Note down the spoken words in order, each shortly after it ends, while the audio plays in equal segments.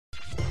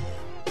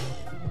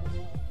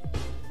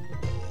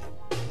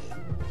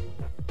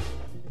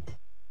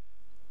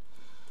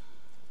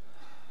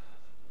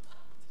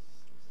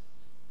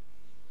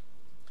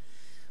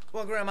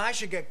Well, Grandma, I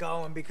should get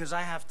going because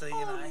I have to, you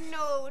know... Oh,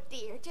 no,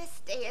 dear. Just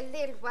stay a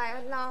little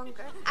while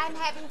longer. I'm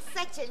having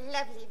such a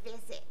lovely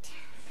visit.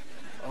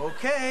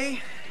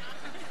 Okay.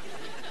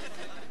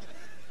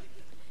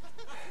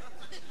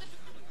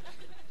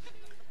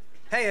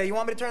 Hey, you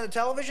want me to turn the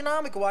television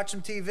on? We can watch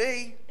some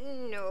TV.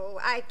 No,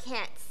 I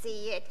can't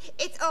see it.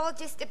 It's all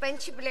just a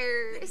bunch of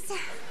blurs.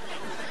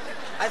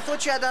 I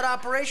thought you had that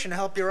operation to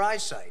help your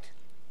eyesight.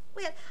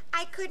 Well,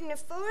 I couldn't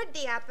afford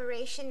the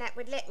operation that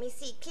would let me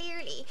see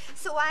clearly,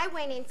 so I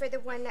went in for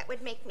the one that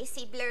would make me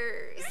see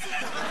blurs.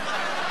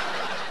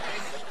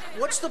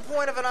 What's the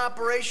point of an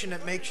operation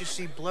that makes you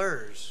see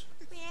blurs?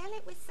 Well,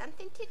 it was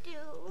something to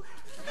do.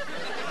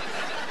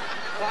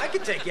 Well, I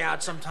could take you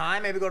out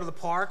sometime, maybe go to the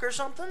park or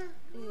something.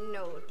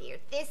 No, dear,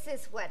 this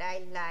is what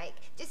I like.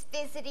 Just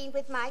visiting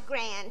with my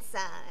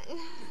grandson.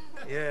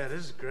 Yeah,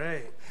 this is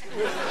great.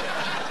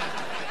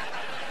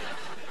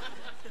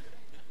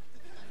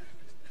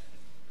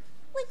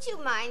 Would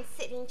you mind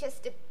sitting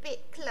just a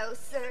bit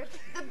closer?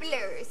 The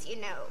blurs, you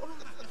know.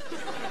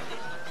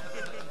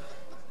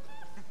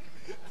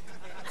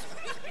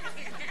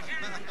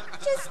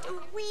 Just a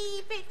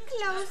wee bit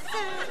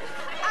closer.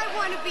 I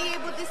want to be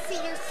able to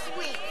see your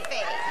sweet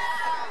face.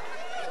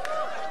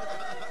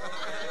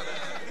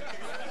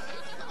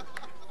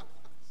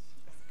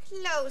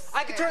 Closer.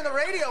 I could turn the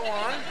radio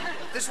on.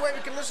 This way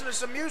we can listen to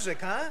some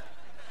music, huh?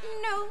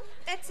 No,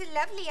 that's a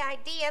lovely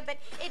idea, but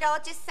it all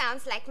just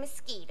sounds like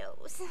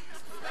mosquitoes.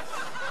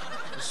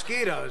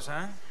 Mosquitoes,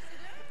 huh?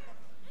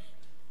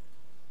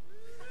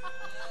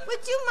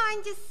 Would you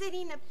mind just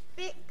sitting a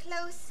bit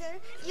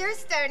closer? You're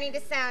starting to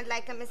sound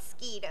like a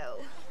mosquito.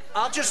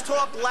 I'll just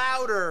talk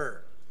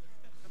louder.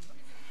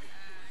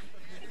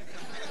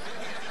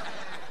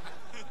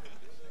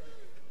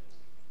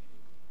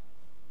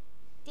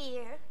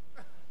 Dear,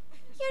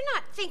 you're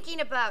not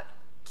thinking about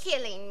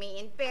killing me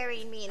and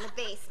burying me in the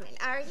basement,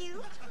 are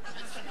you?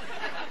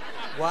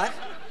 What?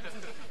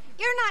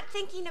 You're not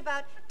thinking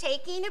about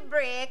taking a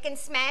brick and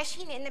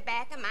smashing in the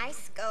back of my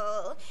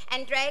skull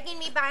and dragging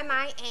me by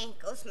my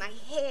ankles, my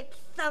head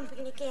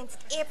thumping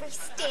against every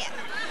step,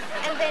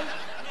 and then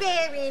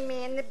burying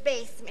me in the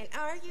basement,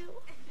 are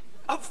you?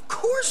 Of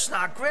course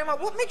not, Grandma.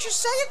 What makes you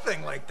say a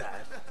thing like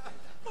that?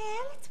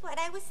 Well, it's what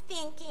I was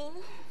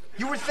thinking.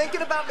 You were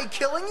thinking about me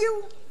killing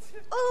you?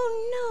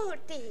 Oh, no,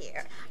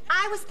 dear.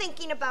 I was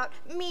thinking about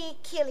me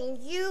killing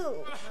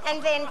you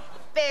and then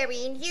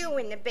burying you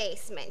in the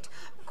basement.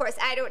 Of course,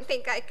 I don't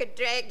think I could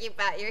drag you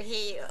by your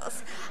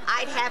heels.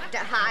 I'd have to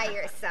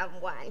hire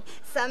someone,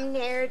 some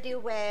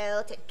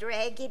ne'er-do-well, to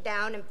drag you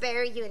down and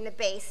bury you in the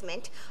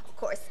basement. Of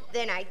course,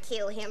 then I'd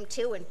kill him,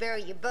 too, and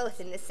bury you both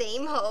in the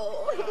same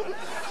hole.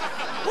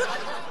 What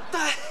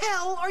the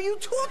hell are you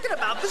talking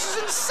about? This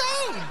is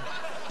insane.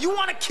 You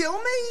want to kill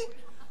me?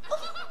 Oh,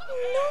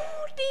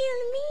 no, dear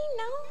me,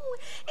 no.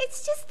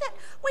 It's just that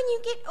when you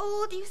get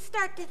old, you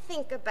start to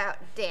think about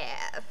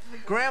death.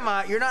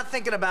 Grandma, you're not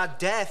thinking about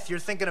death. You're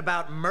thinking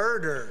about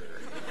murder.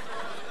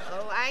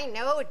 Oh, I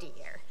know,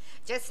 dear.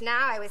 Just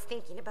now I was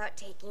thinking about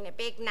taking a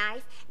big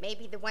knife,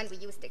 maybe the one we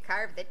used to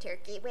carve the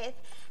turkey with,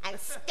 and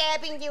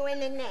stabbing you in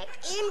the neck,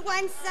 in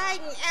one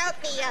side and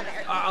out the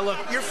other.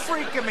 Look, you're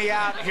freaking me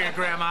out here,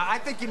 Grandma. I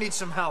think you need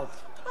some help.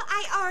 Well,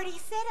 I already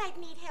said I'd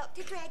need help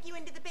to drag you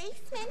into the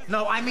basement.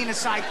 No, I mean a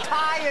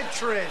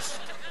psychiatrist.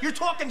 You're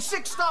talking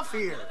sick stuff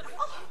here.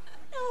 Oh,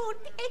 no,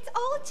 it's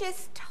all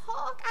just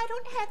talk. I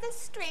don't have the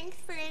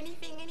strength for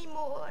anything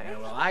anymore. Yeah,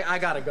 well, I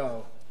gotta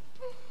go.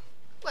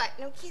 What,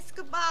 no kiss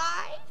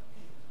goodbye?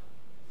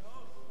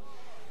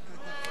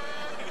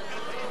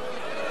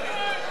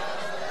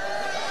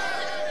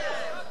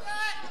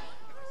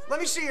 Let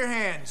me see your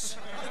hands.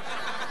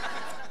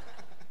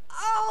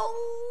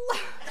 Oh,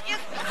 you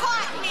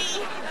caught me.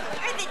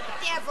 You're the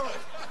devil.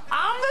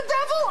 I'm the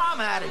devil?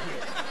 I'm out of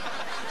here.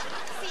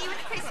 See you at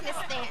Christmas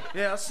then.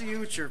 Yeah, I'll see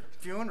you at your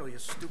funeral, you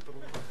stupid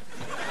little...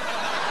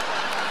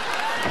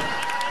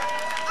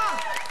 Oh,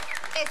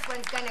 this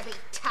one's gonna be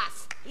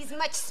tough. He's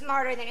much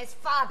smarter than his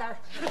father.